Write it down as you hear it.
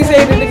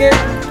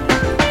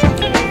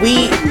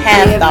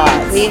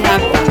We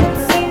have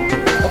thoughts.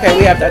 Okay,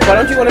 we have that. Why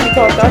don't you want to be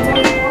called Thoughty?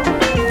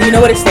 Do you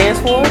know what it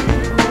stands for?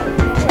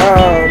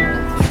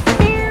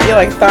 Yeah,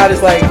 like thought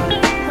is like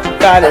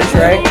thoughtish,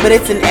 right? But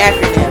it's an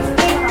acronym.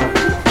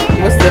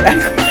 What's the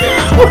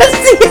acronym? What's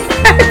the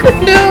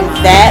acronym?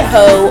 That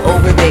hoe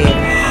over there.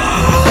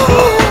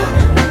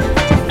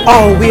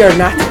 Oh, we are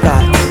not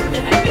thoughts,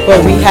 but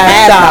we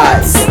have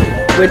thoughts,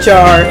 which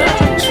are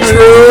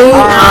true,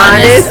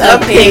 honest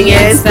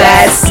opinions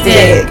that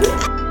stick.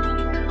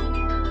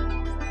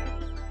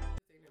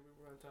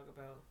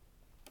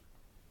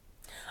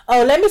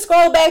 Oh, let me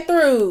scroll back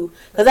through.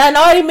 Because I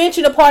already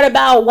mentioned the part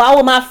about why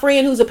would my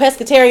friend who's a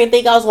pescatarian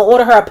think I was going to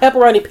order her a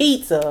pepperoni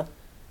pizza.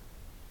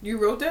 You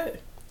wrote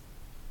that?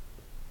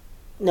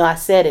 No, I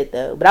said it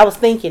though. But I was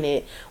thinking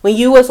it. When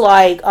you was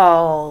like,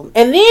 and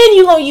then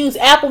you going to use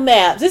Apple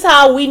Maps. This is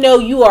how we know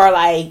you are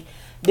like,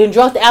 then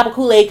drunk the Apple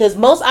Kool-Aid. Because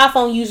most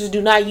iPhone users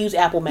do not use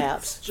Apple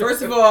Maps.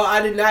 First of all,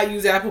 I did not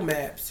use Apple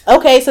Maps.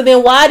 Okay, so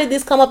then why did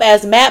this come up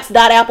as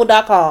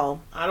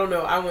maps.apple.com? I don't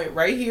know. I went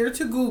right here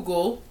to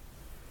Google.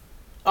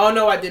 Oh,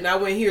 no, I didn't. I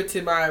went here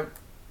to my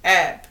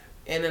app,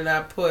 and then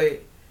I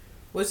put,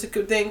 what's the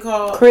thing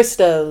called?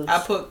 Christos. I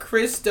put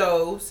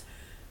Christos.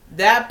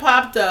 That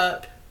popped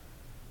up,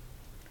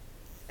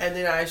 and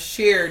then I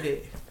shared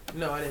it.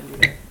 No, I didn't do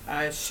that.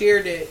 I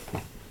shared it.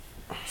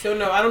 So,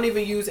 no, I don't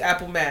even use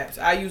Apple Maps.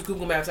 I use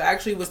Google Maps. I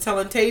actually was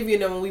telling Tavia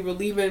that when we were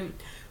leaving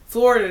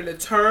Florida to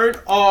turn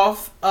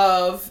off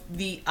of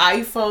the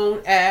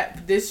iPhone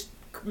app. This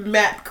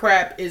map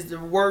crap is the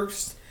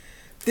worst.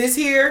 This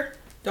here...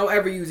 Don't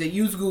ever use it.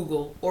 Use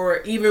Google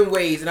or even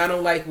Waze, and I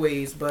don't like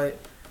Waze, but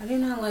I do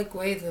not like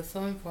Waze. It's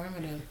so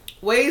informative.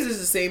 Waze is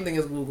the same thing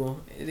as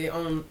Google.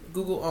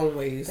 Google own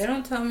Waze. They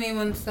don't tell me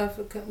when stuff.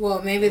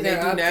 Well, maybe they're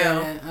do up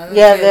now. there.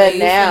 Yeah, they're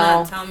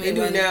now. They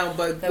do now,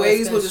 but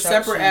Waze was a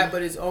separate app,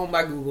 but it's owned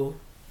by Google.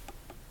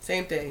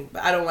 Same thing,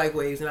 but I don't like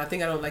Waze, and I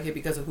think I don't like it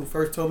because of who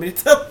first told me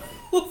about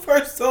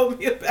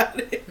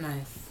it.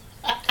 Nice.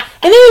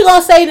 And then you're going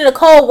to say to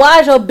Nicole,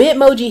 why is your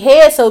Bitmoji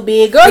head so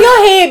big? Girl,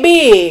 your head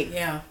big.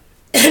 Yeah.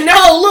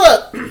 No,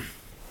 look.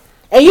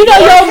 And you know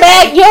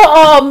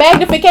your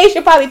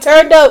magnification probably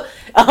turned up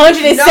 170%. No,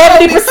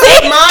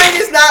 mine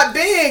is not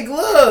big.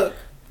 Look.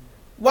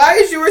 Why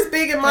is yours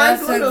big and mine's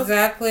That's little?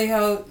 exactly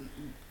how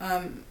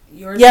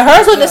yours. Yeah,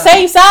 hers was the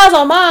same size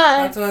on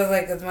mine. That's what I was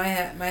like. Is my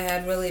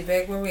head really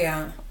big? Where we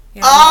at?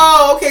 Yeah,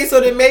 oh, okay. So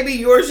then maybe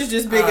yours is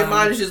just big and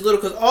mine is just little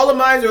because all of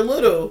mine are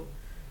little.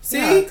 See?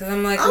 Yeah, 'cause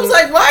I'm like, I was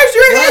like, why is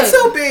your head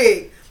so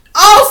big?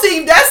 Oh,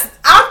 see,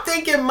 I'm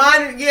thinking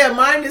mine,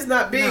 mine is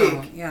not big.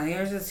 No, yeah,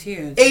 yours is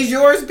huge. Is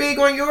yours big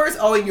on yours?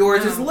 Oh, and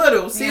yours is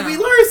little. See, we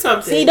learned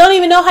something. See, you don't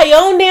even know how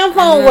your own damn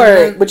phone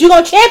works. But you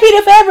going to champion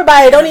it for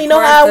everybody. Don't even know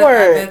how it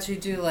works. I bet you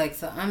do like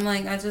so. I'm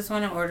like, I just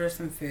want to order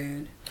some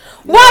food.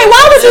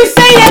 Why would you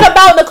say that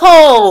about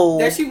Nicole?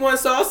 That she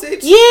wants sausage?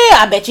 Yeah,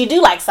 I bet you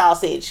do like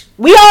sausage.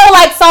 We all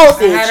like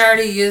sausage. I had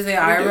already used the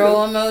eye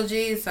roll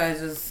emoji, so I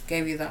just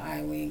gave you the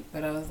eye wink.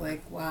 But I was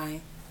like,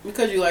 why?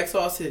 Because you like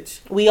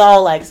sausage. We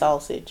all like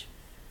sausage.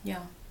 Yeah.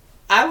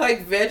 I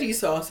like veggie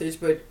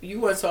sausage, but you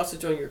want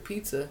sausage on your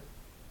pizza.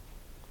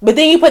 But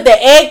then you put the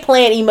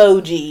eggplant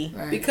emoji.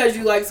 Right. Because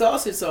you like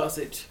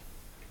sausage.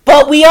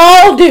 But we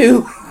all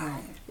do.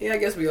 Right. Yeah, I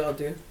guess we all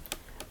do.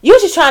 You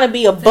just trying to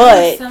be a There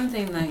butt. was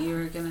something that you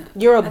were gonna.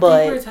 You're a butt. I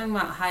think we were talking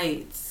about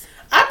heights.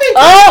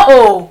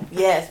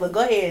 Yes, but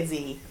go ahead,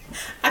 Z.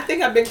 I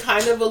think I've been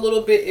kind of a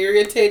little bit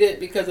irritated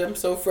because I'm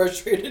so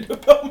frustrated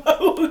about my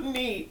own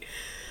knee.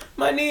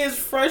 My knee is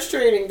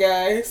frustrating,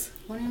 guys.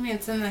 What do you mean?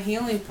 It's in the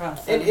healing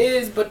process. It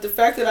is, but the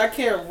fact that I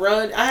can't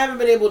run, I haven't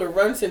been able to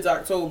run since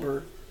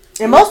October.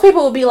 And most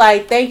people will be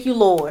like, thank you,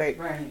 Lord.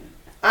 Right.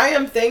 I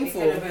am It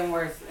thankful. could have been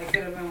worse.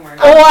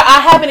 Or I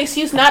have an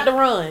excuse not to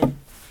run.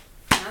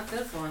 Not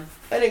this one.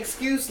 An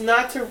excuse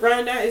not to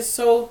run, that is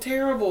so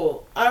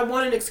terrible. I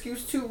want an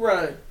excuse to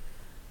run.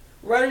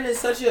 Running is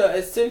such an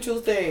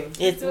essential thing.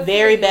 It's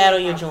very bad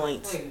on your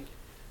joints.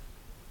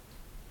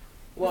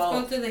 Well,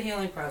 let's go through the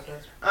healing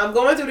process. I'm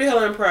going through the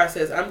healing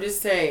process. I'm just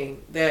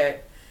saying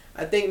that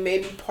I think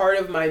maybe part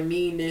of my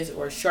meanness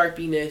or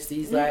sharpiness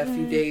these last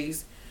few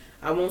days,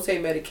 I won't say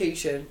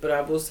medication, but I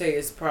will say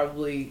it's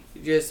probably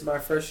just my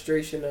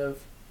frustration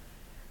of,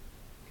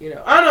 I don't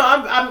know,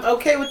 I'm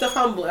okay with the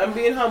humble. I'm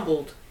being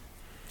humbled.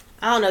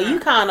 I don't know. You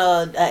kind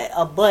of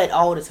a butt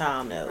all the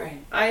time, though.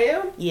 Right. I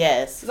am?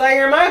 Yes. Because I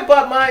hear my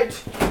butt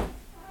much.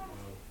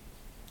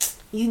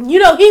 You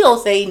know he gonna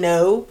say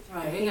no.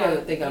 Right. He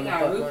doesn't think I'm a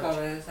butt roof munch.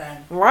 over his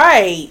head.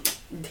 Right.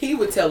 He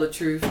would tell the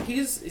truth.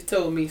 He's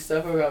told me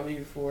stuff about me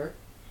before.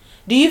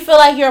 Do you feel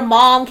like your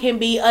mom can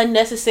be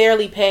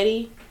unnecessarily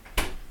petty?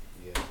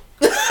 Yeah.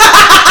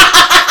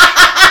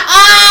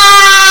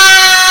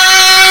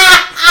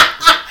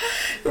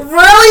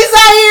 Really,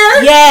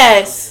 Zaire?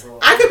 Yes.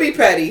 I could be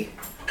petty.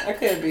 I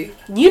could be.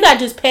 You're not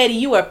just petty.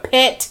 You are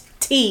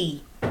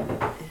pet-T.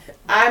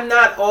 I'm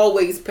not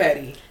always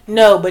petty.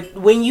 No, but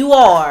when you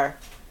are.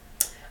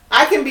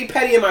 I can be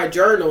petty in my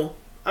journal.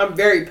 I'm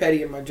very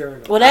petty in my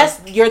journal. Well,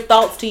 that's your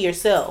thoughts to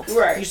yourself.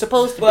 Right. You're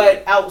supposed to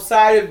But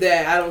outside of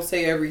that, I don't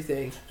say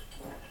everything.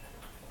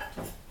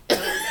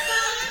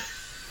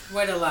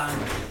 Wait a lie.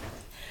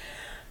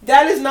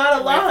 That is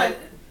not a lie.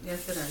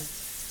 Yes, it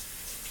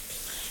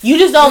is. You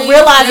just don't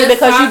realize it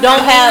because you don't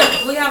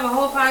have. We have a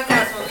whole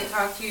podcast where we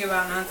talk to you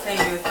about not saying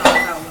your thoughts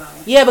out loud.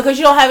 Yeah, because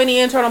you don't have any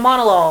internal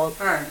monologue.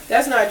 Right.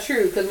 That's not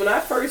true. Because when I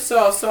first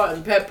saw Salt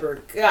and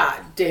Pepper,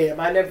 god damn,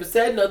 I never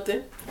said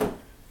nothing.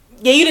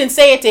 Yeah, you didn't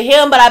say it to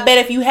him, but I bet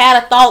if you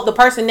had a thought, the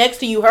person next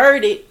to you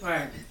heard it.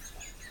 Right.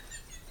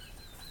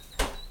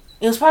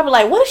 It was probably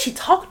like, what is she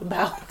talking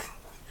about?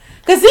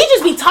 Because he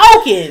just be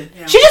talking.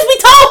 Yeah. She just be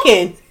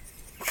talking.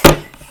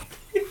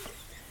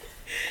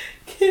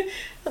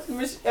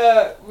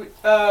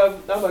 I'm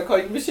about to call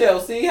you Michelle.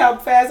 See how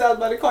fast I was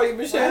about to call you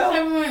Michelle?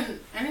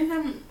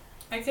 Anytime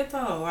I get the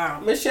whole wow.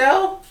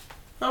 Michelle?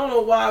 I don't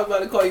know why I was about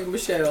to call you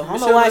Michelle. I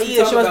don't know why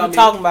either. She must be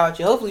talking about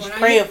you. Hopefully she's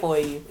praying for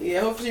you.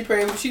 Yeah, hopefully she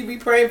praying. She be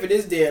praying for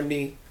this damn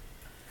knee.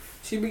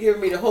 She be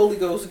giving me the Holy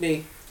Ghost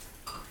knee.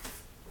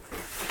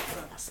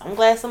 I'm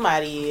glad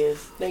somebody is.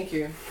 Thank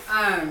you.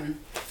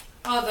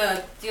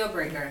 The deal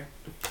breaker.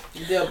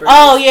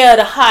 Oh yeah,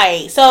 the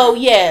height. So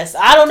yes,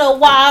 I don't know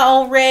why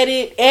on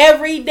Reddit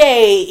every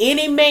day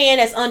any man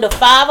that's under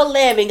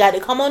 5'11" got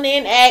to come on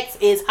in and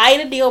ask is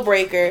height a deal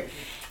breaker,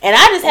 and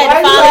I just had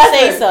to finally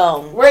say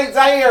something. Wait,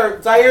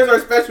 Zaire's our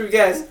special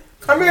guest.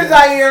 Come here,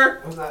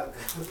 Zaire.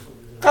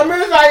 Come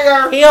here,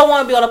 Zaire. He don't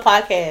want to be on a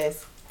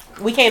podcast.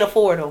 We can't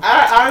afford him.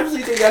 I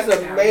honestly think that's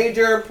a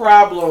major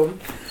problem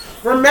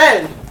for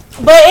men.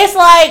 But it's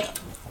like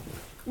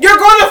you're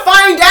gonna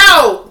find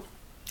out.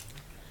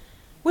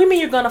 What do you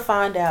mean you're gonna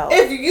find out?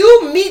 If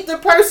you meet the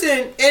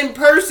person in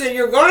person,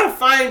 you're gonna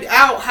find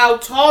out how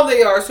tall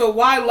they are. So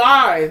why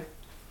lie?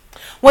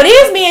 Well,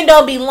 these men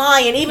don't be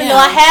lying. Even though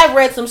I have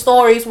read some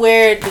stories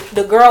where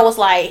the girl was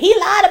like, he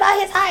lied about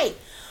his height.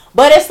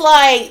 But it's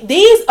like,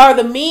 these are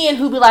the men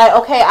who be like,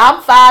 okay,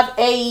 I'm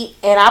 5'8",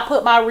 and I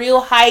put my real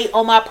height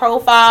on my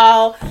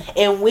profile,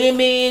 and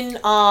women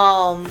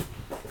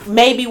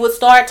maybe would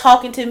start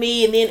talking to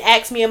me and then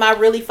ask me, am I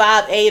really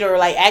 5'8", or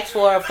like ask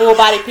for a full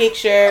body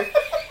picture.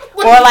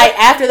 Or like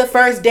after the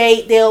first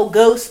date, they'll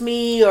ghost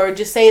me or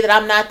just say that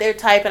I'm not their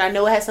type and I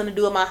know it has something to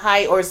do with my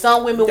height. Or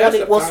some women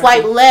will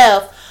swipe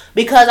left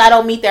because I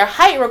don't meet their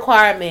height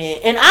requirement.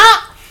 And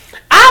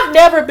I've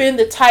never been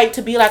the type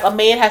to be like a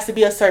man has to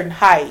be a certain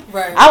height.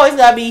 Right. I always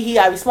gotta be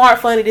smart,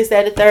 funny, this,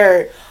 that, the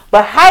third.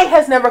 But height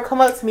has never come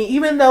up to me.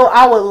 Even though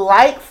I would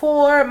like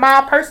for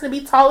my person to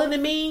be taller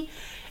than me,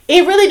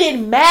 it really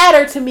didn't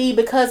matter to me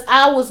because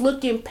I was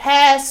looking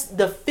past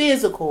the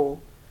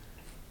physical.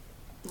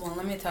 Well,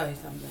 let me tell you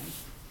something.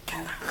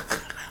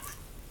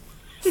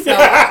 So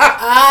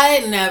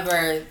I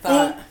never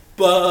thought.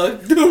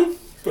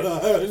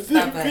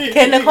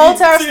 Can Nicole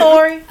tell her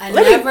story? I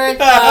never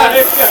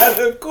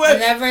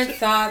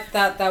thought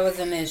that was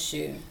an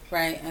issue,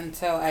 right?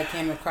 Until I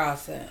came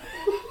across it.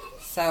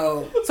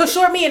 So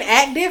short men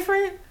act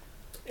different?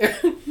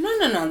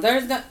 No.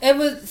 There's no. It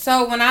was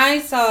so when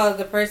I saw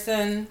the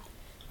person,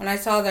 when I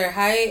saw their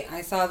height,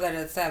 I saw that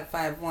it's at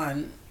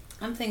 5'1".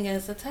 I'm thinking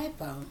it's a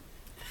typo.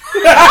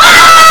 And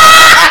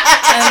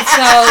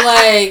so,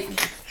 like,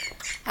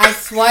 I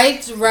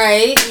swiped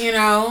right,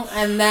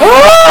 and then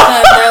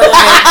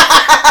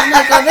I'm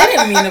like, oh, they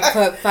didn't mean to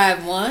put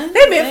 5'1".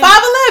 They meant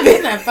 5'11".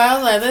 They meant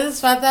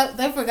 5'11".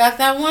 They forgot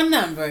that one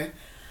number.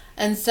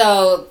 And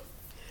so,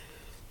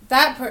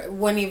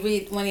 when he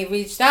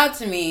reached out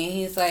to me,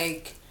 he's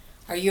like,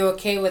 are you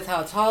okay with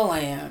how tall I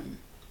am?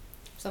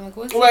 So I'm like,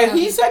 what's Wait,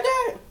 he said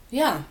that?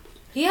 Yeah.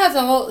 He has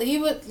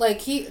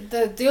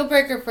the deal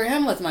breaker for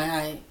him was my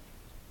height.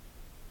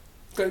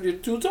 Because you're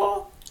too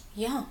tall?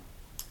 Yeah.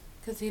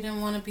 Because he didn't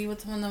want to be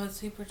with someone that was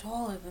super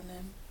taller than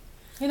him.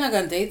 You're not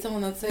going to date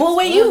someone that's 6'1". Well,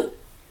 wait,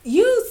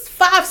 you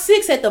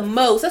 5'6" at the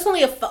most. That's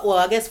only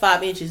I guess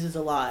 5 inches is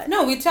a lot.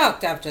 No, we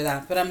talked after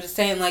that, but I'm just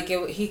saying, like,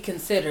 he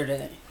considered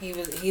it. He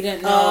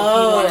didn't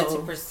know if he wanted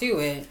to pursue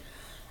it.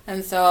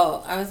 And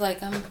so, I was like,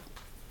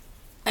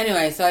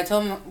 Anyway, so I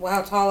told him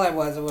how tall I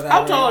was or whatever.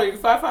 How tall are you?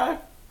 5'5"?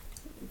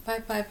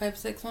 5'5",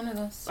 5'6", one of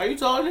those. Are you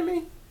taller than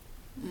me?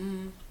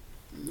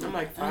 I'm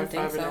like 5'5" I don't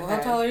think and so. a How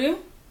half. tall are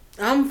you?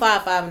 I'm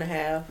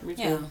 5'5.5". Me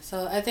too. Yeah,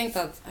 so I think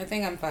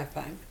I'm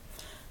 5'5".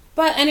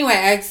 But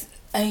anyway,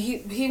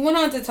 he went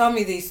on to tell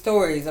me these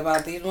stories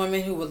about these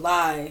women who would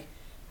lie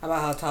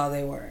about how tall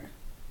they were.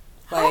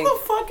 Like, how the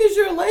fuck is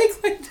your leg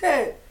like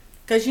that?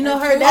 Because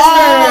her,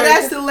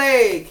 that's the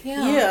leg.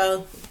 Yeah.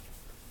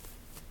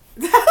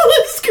 That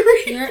looks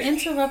creepy. You're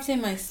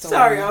interrupting my story.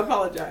 Sorry, I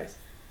apologize.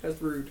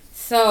 That's rude.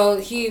 So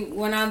he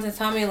went on to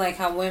tell me like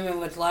how women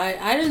would lie.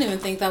 I didn't even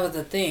think that was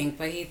a thing,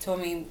 but he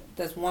told me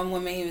this one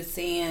woman he was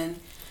seeing,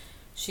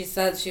 she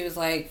said she was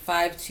like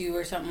 5'2"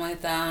 or something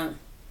like that.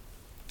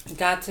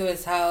 Got to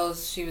his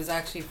house, she was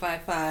actually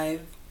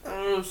 5'5".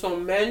 So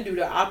men do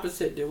the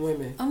opposite than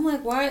women. I'm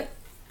like, why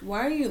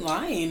are you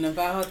lying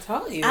about how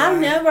tall you are? I've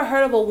never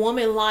heard of a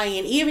woman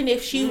lying, even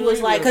if she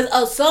was like,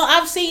 because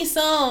I've seen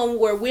some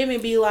where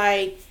women be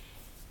like,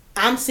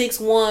 I'm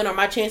 6'1", or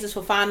my chances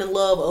for finding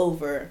love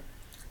over.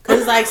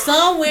 Because like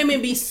some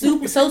women be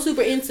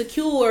super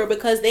insecure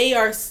because they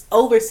are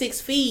over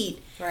 6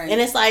 feet Right.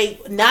 And it's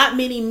like not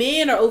many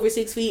men are over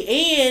 6 feet.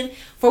 And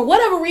for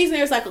whatever reason,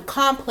 there's like a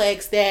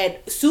complex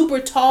that super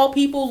tall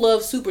people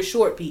love super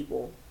short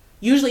people.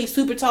 Usually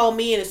super tall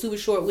men and super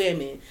short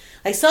women.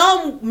 Like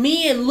some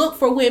men look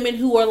for women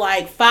who are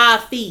like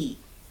 5 feet.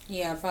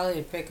 Yeah, probably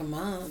to pick them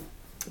up.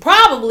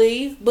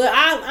 Probably, but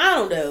I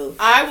don't know.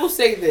 I will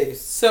say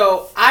this.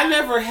 So I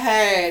never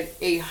had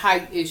a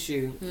height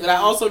issue, but I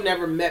also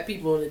never met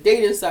people on a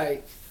dating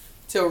site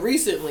till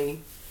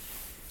recently.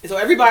 So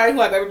everybody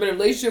who I've ever been in a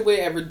relationship with,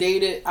 ever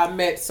dated, I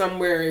met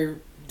somewhere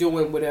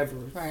doing whatever.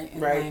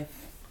 Right.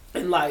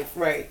 In life,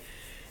 right.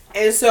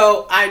 And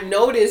so I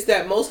noticed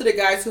that most of the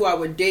guys who I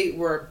would date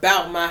were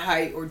about my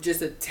height or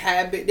just a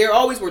tad bit. They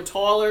always were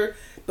taller,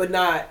 but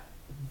not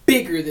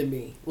bigger than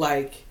me.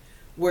 Like,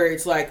 where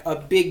it's like a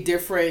big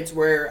difference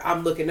where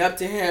I'm looking up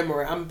to him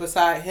or I'm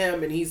beside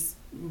him and he's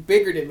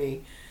bigger than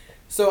me.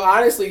 So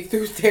honestly,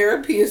 through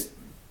therapy,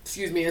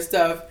 and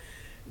stuff,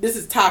 this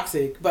is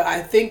toxic. But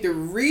I think the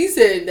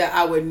reason that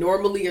I would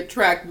normally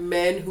attract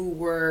men who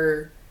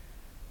were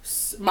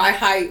my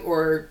height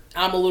or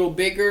I'm a little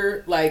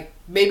bigger, like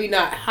maybe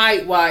not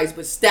height wise,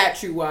 but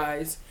stature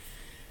wise,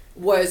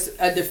 was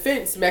a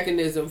defense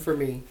mechanism for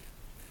me.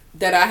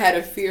 That I had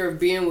a fear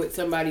of being with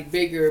somebody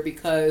bigger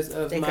because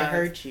of They could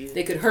hurt you.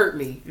 They could hurt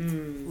me,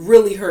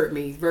 really hurt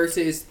me.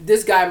 Versus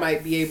this guy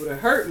might be able to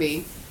hurt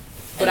me,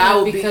 but I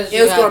will be.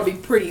 It was going to be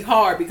pretty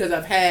hard because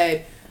I've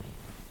had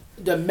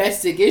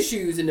domestic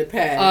issues in the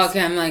past. Oh,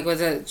 okay, I'm like,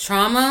 was it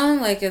trauma?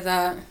 Like, is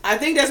that? I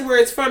think that's where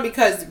it's from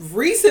because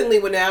recently,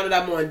 now that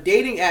I'm on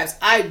dating apps,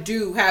 I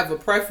do have a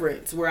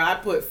preference where I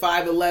put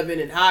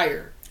 5'11" and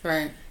higher.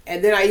 Right.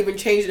 And then I even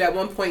changed it at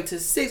one point to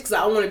 6 because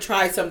I want to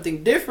try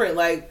something different.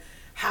 Like,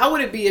 how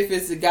would it be if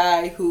it's a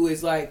guy who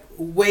is like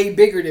way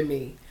bigger than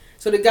me?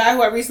 So the guy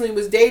who I recently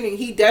was dating,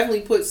 he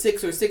definitely put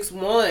 6 or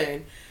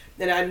 6'1",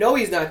 and I know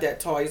he's not that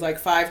tall. He's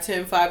like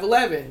 5'10",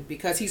 5'11",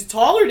 because he's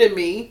taller than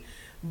me,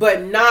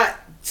 but not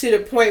to the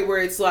point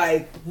where it's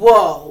like,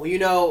 whoa,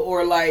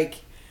 or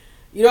like,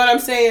 you know what I'm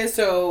saying?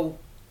 So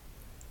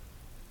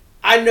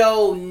I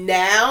know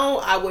now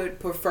I would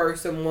prefer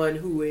someone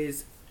who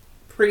is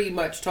pretty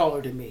much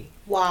taller than me.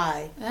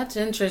 Why? That's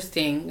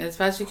interesting,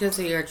 especially because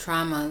of your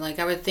trauma. Like,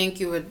 I would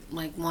think you would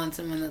like want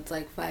someone that's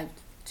like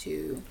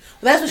 5'2". Well,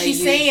 that's what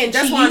she's saying.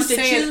 That's she what used to I'm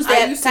saying. choose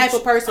that type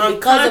of person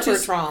because of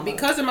her trauma.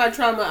 Because of my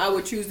trauma, I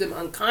would choose them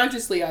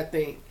unconsciously, I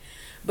think.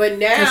 But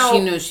now, because she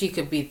knew she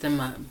could beat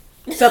them up.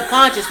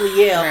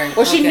 Subconsciously, yeah. Right.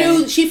 Or she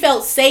knew she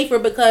felt safer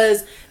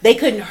because they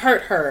couldn't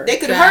hurt her. They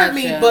could hurt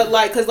me, but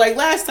because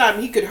last time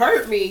he could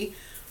hurt me.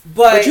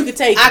 But you could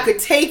take I could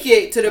take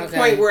it to the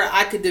point where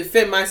I could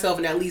defend myself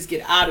and at least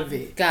get out of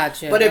it.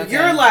 Gotcha. But if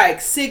you're like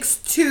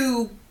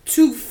 6'2",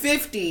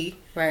 250,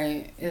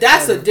 right,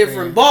 that's a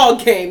different ball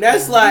game.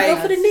 That's like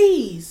go for the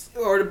knees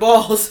or the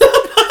balls.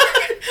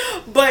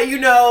 But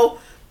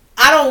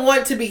I don't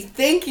want to be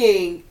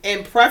thinking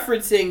and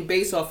preferencing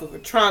based off of a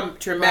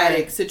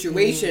traumatic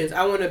situations.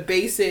 I want to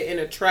base it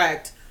and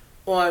attract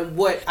on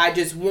what I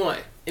just want.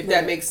 If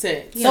that makes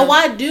sense. So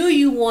why do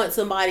you want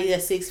somebody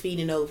that's 6 feet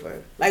and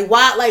over? Like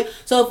why? Like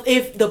so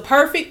if the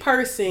perfect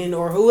person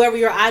or whoever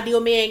your ideal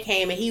man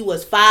came and he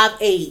was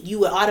 5'8", you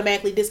would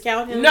automatically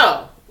discount him?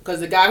 No,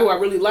 because the guy who I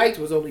really liked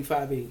was only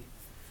 5'8".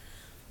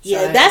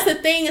 Yeah, that's the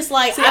thing. It's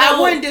like I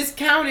wouldn't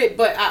discount it,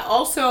 but I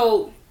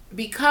also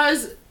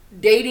because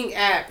dating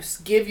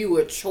apps give you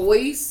a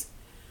choice.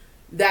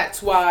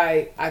 That's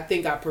why I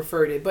think I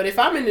preferred it. But if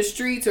I'm in the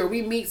streets or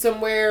we meet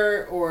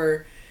somewhere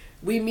or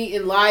we meet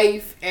in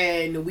life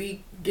and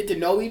we get to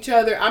know each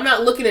other, I'm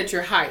not looking at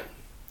your height.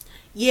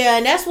 Yeah,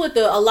 and that's what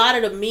a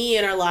lot of the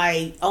men are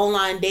like,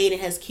 online dating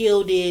has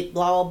killed it,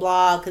 blah, blah,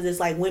 blah, because it's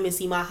like women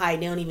see my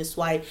height, they don't even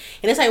swipe.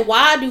 And it's like,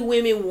 why do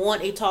women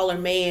want a taller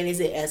man? Is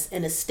it as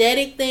an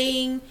aesthetic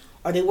thing?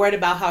 Are they worried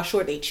about how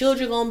short their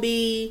children going to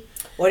be?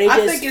 Or they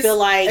just feel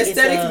like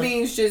aesthetic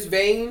means just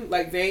vain,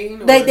 like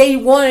vain. Like they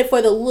want it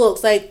for the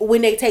looks. Like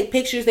when they take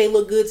pictures, they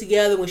look good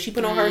together. When she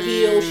put on her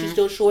heels, she's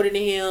still shorter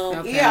than him.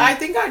 Okay. Yeah, I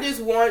think I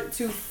just want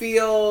to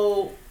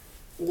feel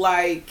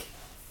like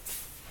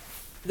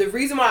the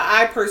reason why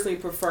I personally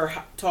prefer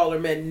taller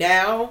men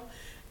now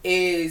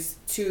is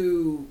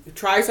to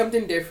try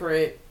something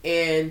different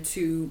and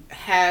to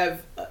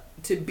have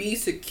to be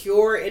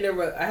secure in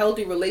a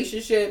healthy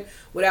relationship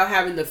without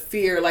having the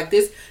fear like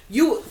this.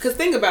 Because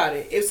think about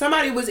it. If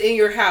somebody was in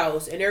your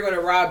house and they're going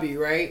to rob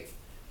you, right?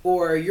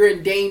 Or you're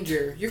in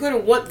danger, you're going to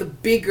want the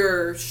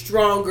bigger,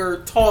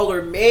 stronger,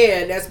 taller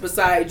man that's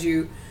beside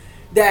you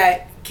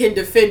that can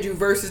defend you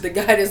versus the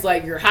guy that's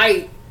like your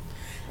height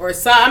or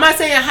size. I'm not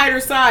saying height or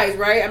size,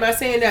 right? I'm not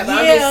saying that, but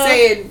I'm just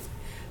saying.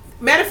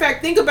 Matter of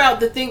fact, think about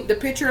the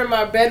picture in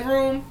my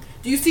bedroom.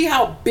 Do you see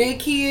how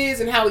big he is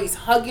and how he's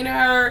hugging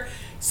her?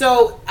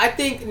 So I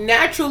think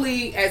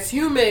naturally as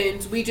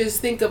humans, we just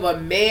think of a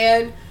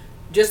man,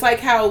 just like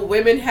how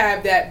women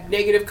have that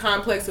negative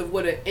complex of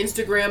what an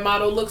Instagram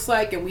model looks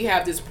like, and we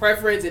have this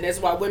preference, and that's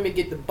why women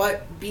get the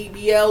butt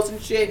BBLs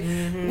and shit.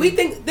 Mm-hmm. We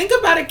think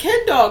about a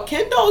Ken doll.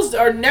 Ken dolls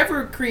are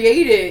never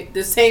created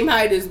the same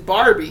height as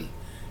Barbie.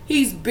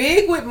 He's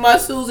big with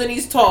muscles and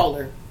he's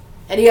taller.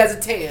 and he has a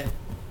tan.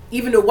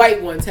 Even the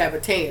white ones have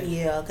a tan.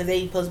 Yeah, because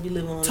they supposed to be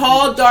living on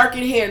Tall, dark,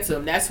 and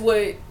handsome. That's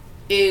what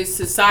is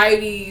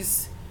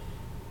society's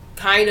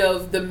kind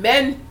of the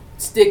men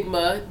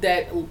stigma,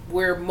 that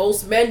where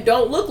most men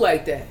don't look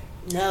like that.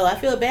 No, I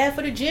feel bad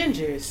for the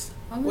gingers.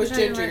 What's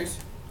gingers?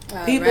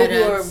 People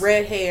who are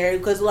red hair,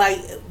 because like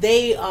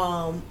they're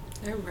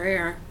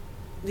rare.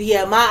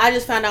 Yeah, I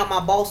just found out my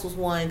boss was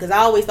one, because I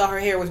always thought her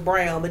hair was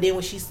brown, but then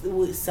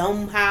when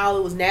somehow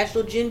it was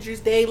National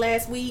Ginger's Day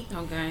last week,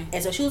 okay,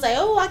 and so she was like,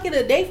 "Oh, I get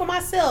a day for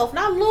myself," and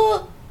I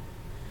look,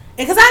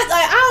 and because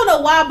I don't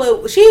know why,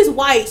 but she's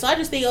white, so I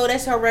just think, oh,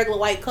 that's her regular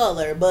white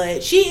color,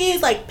 but she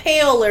is like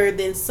paler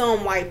than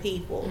some white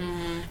people.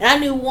 And I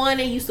knew one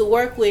that used to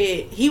work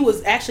with. He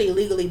was actually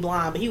legally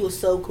blind, but he was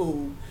so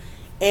cool,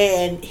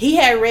 and he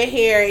had red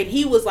hair, and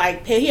he was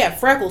like he had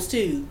freckles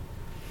too.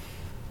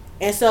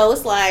 And so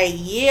it's like,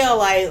 yeah,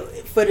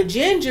 like for the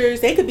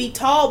gingers, they could be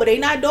tall, but they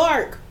not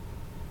dark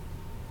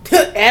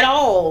at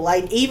all.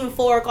 Like even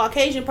for a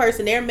Caucasian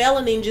person, their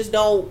melanin just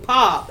don't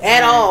pop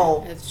at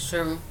all. That's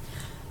true.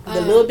 The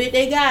little bit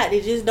they got,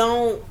 they just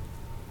don't.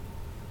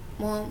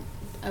 Well,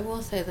 I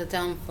will say the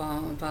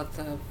downfall about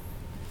the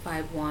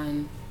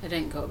 5'1", it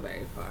didn't go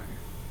very far.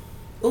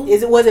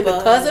 Was it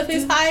because of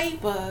his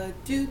height?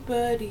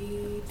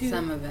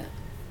 Some of it.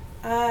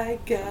 I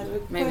got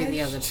a Maybe question.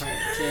 the other part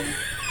too.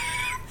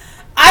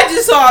 I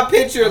just saw a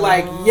picture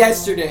like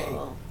yesterday.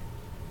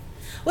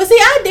 Well, see,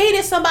 I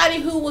dated somebody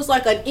who was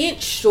like an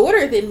inch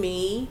shorter than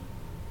me.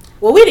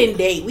 Well, we didn't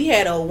date. We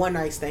had a one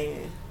night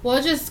stand. Well,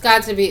 it just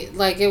got to be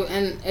like it,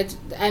 and it.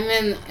 I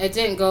mean, it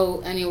didn't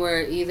go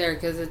anywhere either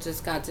because it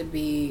just got to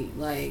be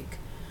like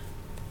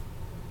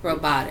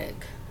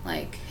robotic.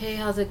 Like, hey,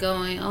 how's it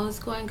going? Oh, it's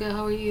going good.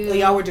 How are you? So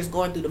y'all were just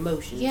going through the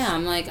motions. Yeah,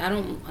 I'm like, I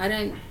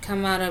didn't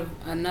come out of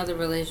another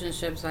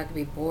relationship so I could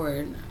be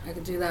bored. I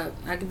could do that.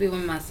 I could be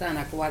with my son.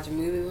 I could watch a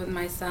movie with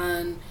my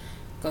son,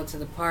 go to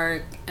the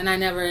park, and I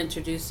never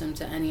introduced him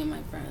to any of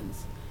my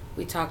friends.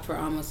 We talked for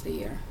almost a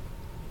year.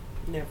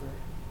 Never.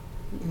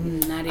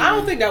 Not even. I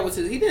don't think that was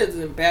his. He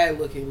wasn't bad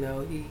looking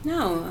though.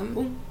 No, I'm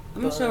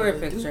gonna show her a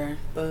picture.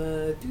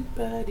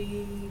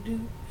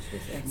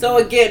 So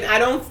again, I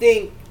don't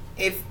think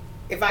if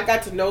I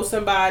got to know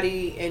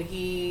somebody and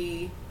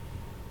he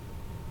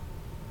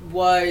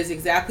was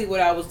exactly what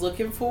I was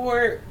looking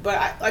for,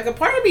 but like a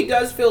part of me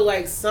does feel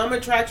like some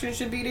attraction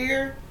should be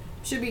there,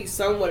 should be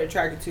somewhat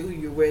attracted to who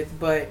you're with,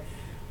 but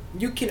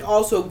you can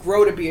also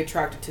grow to be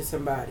attracted to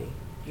somebody.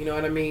 You know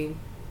what I mean?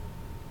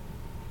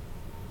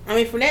 I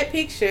mean, from that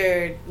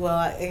picture, well,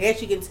 I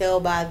guess you can tell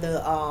by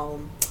the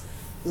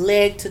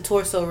leg to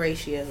torso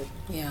ratio.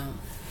 Yeah.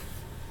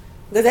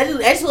 Because that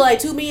just look like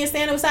two men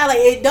standing beside. Like,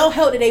 it don't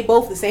help that they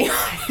both the same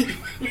height.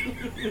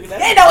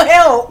 That don't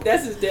help.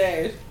 That's his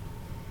dad.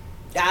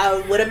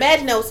 I would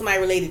imagine that was somebody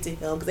related to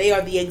him because they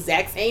are the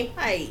exact same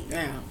height.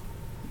 Yeah.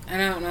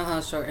 And I don't know how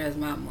short his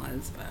mom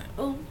was,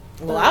 but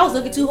Well, I was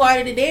looking too hard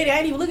at the daddy. I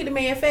didn't even look at the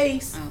man's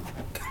face.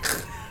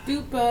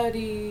 Do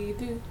buddy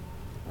do.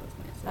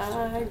 That was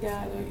my I sister.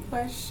 got a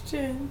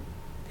question.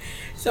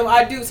 So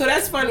I do. So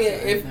that's funny.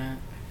 If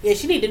Yeah,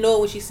 she need to know it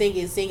when she's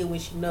singing when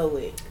she know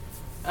it.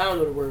 I don't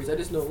know the words, I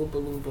just know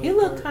Oompa Loompa. He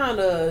look kind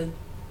of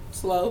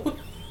slow.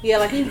 yeah,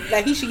 like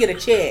he should get a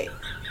check.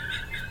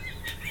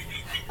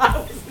 I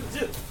was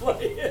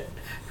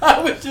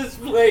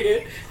just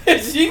playing.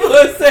 And she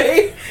gonna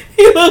say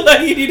he look like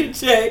he need a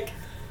check.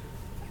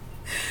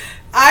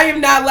 I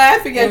am not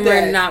laughing at when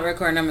that. we're not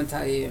recording, I'm gonna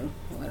tell you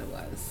what it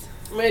was.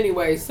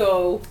 Anyway,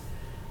 so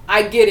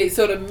I get it.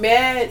 So the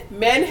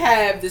men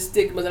have the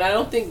stigma, and I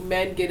don't think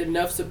men get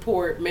enough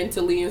support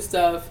mentally and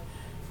stuff.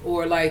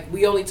 Or like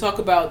we only talk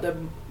about the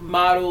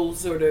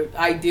models or the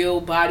ideal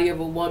body of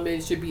a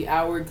woman should be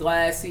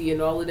hourglassy and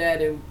all of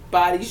that and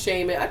body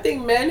shaming. I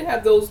think men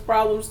have those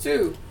problems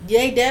too.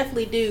 They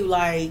definitely do,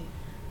 like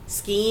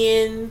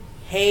skin,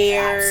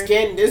 hair.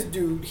 Skin. This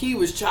dude, he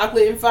was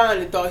chocolate and fine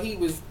and thought he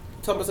was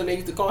talking about something they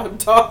used to call him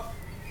tall.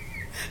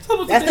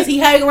 That's because he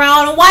hang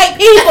around with white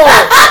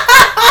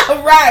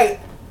people. Right.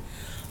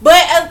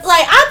 But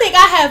like I think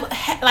I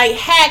have like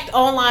hacked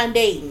online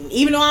dating,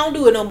 even though I don't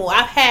do it no more.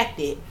 I've hacked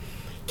it.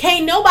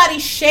 Can't nobody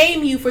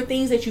shame you for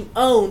things that you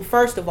own,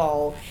 first of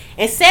all.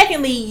 And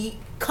secondly,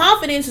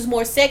 confidence is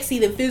more sexy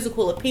than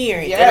physical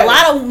appearance. Yes. And a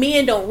lot of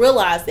men don't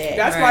realize that.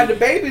 That's why the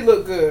baby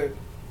look good.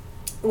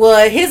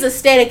 Well, his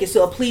aesthetic is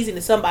so pleasing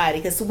to somebody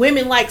because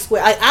women like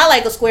square. I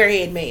like a square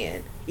head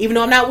man. Even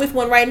though I'm not with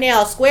one right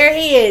now, a square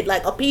head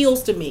like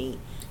appeals to me.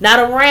 Not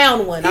a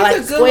round one. He's I like a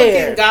good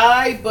square. looking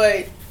guy,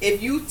 but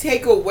if you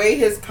take away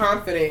his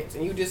confidence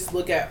and you just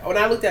look at, when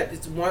I looked at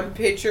this one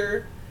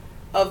picture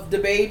of the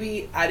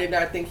baby, I did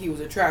not think he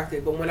was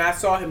attractive. But when I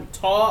saw him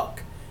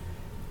talk,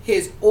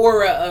 his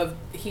aura of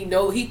he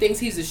thinks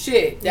he's a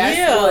shit.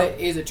 That's what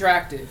is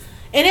attractive.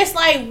 And it's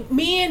like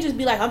men just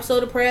be like, I'm so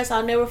depressed,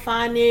 I'll never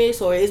find this,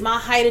 or is my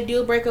height a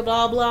deal breaker,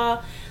 blah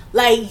blah.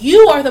 Like,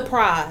 you are the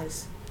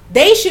prize.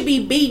 They should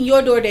be beating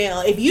your door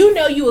down. If you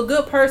know you a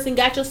good person,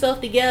 got yourself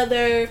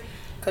together,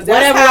 Because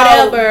that's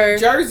how whatever.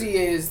 Jersey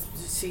is.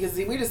 because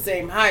we the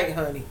same height,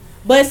 honey.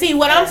 But see,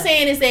 what I'm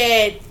saying is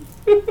that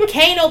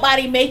can't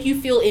nobody make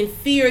you feel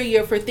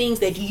inferior for things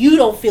that you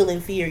don't feel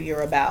inferior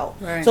about.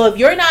 Right. So if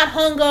you're not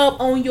hung up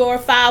on your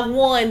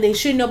 5'1", then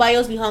shouldn't nobody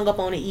else be hung up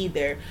on it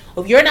either.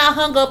 If you're not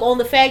hung up on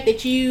the fact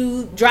that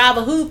you drive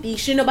a hoopty,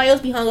 shouldn't nobody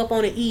else be hung up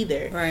on it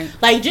either. Right.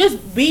 Like,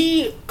 just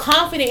be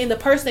confident in the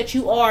person that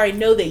you are and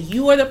know that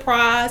you are the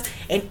prize,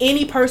 and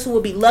any person will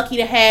be lucky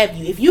to have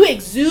you. If you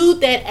exude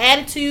that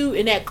attitude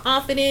and that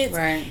confidence,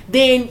 Right.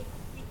 then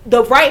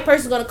the right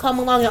person's going to come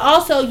along. And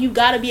also, you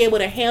got to be able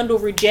to handle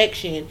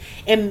rejection.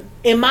 And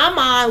in my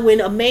mind, when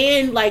a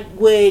man like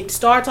would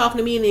start talking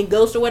to me and then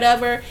ghost or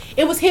whatever,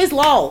 it was his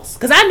loss,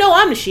 because I know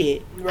I'm the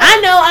shit. Right. I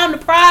know I'm the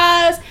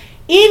prize.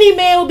 Any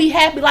man will be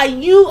happy like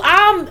you.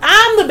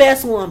 I'm the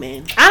best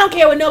woman. I don't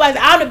care what nobody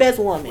says. I'm the best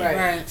woman. Right.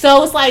 Right.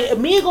 So it's like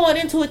me going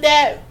into it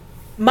that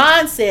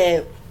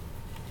mindset.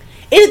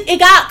 It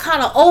got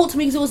kind of old to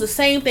me because it was the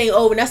same thing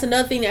over. And that's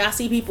another thing that I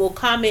see people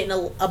commenting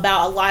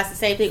about a lot. It's the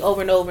same thing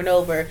over and over and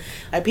over.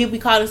 Like, people be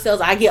calling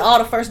themselves, I get all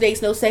the first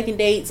dates, no second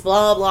dates,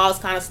 blah, blah,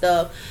 this kind of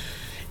stuff.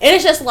 And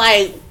it's just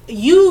like,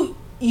 you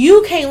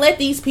can't let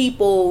these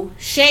people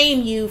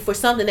shame you for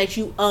something that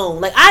you own.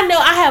 Like, I know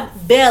I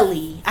have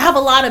belly. I have a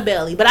lot of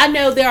belly. But I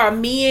know there are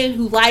men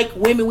who like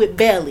women with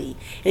belly.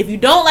 And if you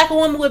don't like a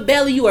woman with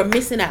belly, you are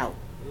missing out.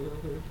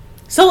 Mm-hmm.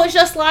 So it's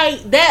just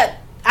like that.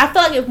 I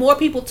feel like if more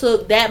people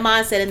took that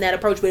mindset and that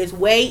approach, but it's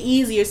way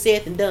easier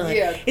said than done.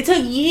 Yeah. It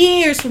took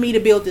years for me to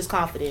build this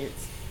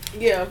confidence.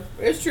 Yeah,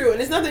 it's true, and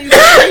there's nothing you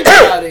can change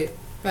about it.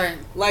 Right.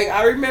 Like,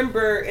 I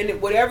remember, and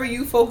whatever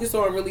you focus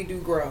on really do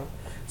grow.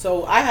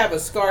 So I have a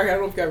scar here. I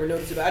don't know if you ever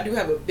noticed it, but I do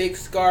have a big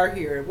scar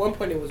here. At one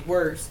point, it was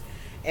worse,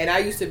 and I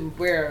used to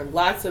wear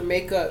lots of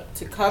makeup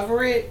to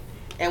cover it.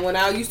 And when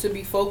I used to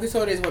be focused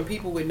on it, is when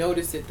people would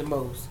notice it the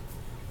most.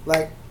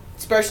 Like,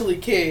 especially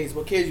kids.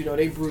 Well, kids, you know,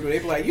 they brutal. They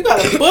be like, you got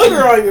a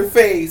booger on your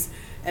face.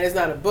 And it's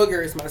not a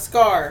booger, it's my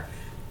scar.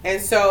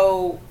 And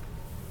so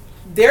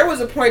there was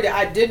a point that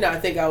I did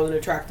not think I was an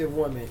attractive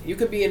woman. You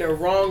could be in a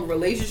wrong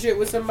relationship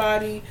with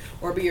somebody,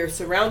 or be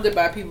surrounded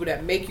by people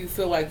that make you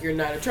feel like you're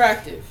not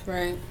attractive.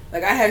 Right.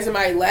 Like, I had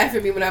somebody laugh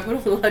at me when I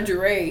put on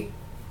lingerie.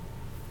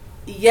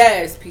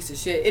 Yes, piece of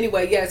shit.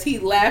 Anyway, yes, he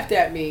laughed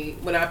at me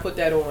when I put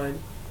that on.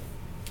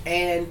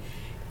 And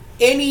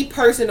any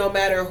person, no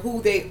matter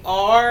who they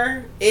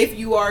are, if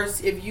you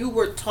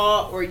were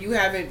taught or you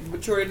haven't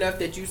matured enough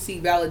that you see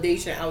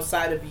validation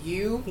outside of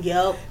you,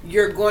 Yep.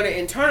 you're going to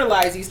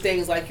internalize these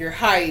things like your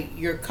height,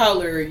 your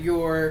color,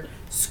 your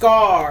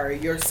scar,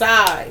 your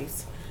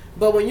size.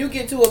 But when you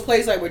get to a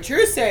place like what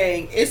you're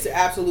saying, it's the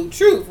absolute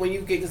truth. When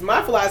you get, because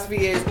my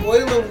philosophy is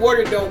oil and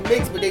water don't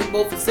mix, but they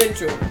both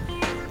essential.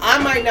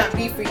 I might not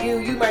be for you,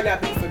 you might not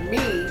be for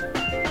me,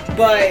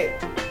 but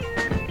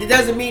it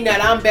doesn't mean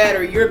that I'm bad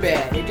or you're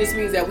bad. It just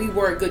means that we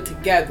weren't good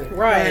together.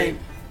 Right.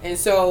 And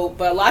so,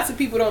 but lots of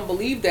people don't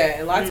believe that.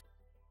 And lots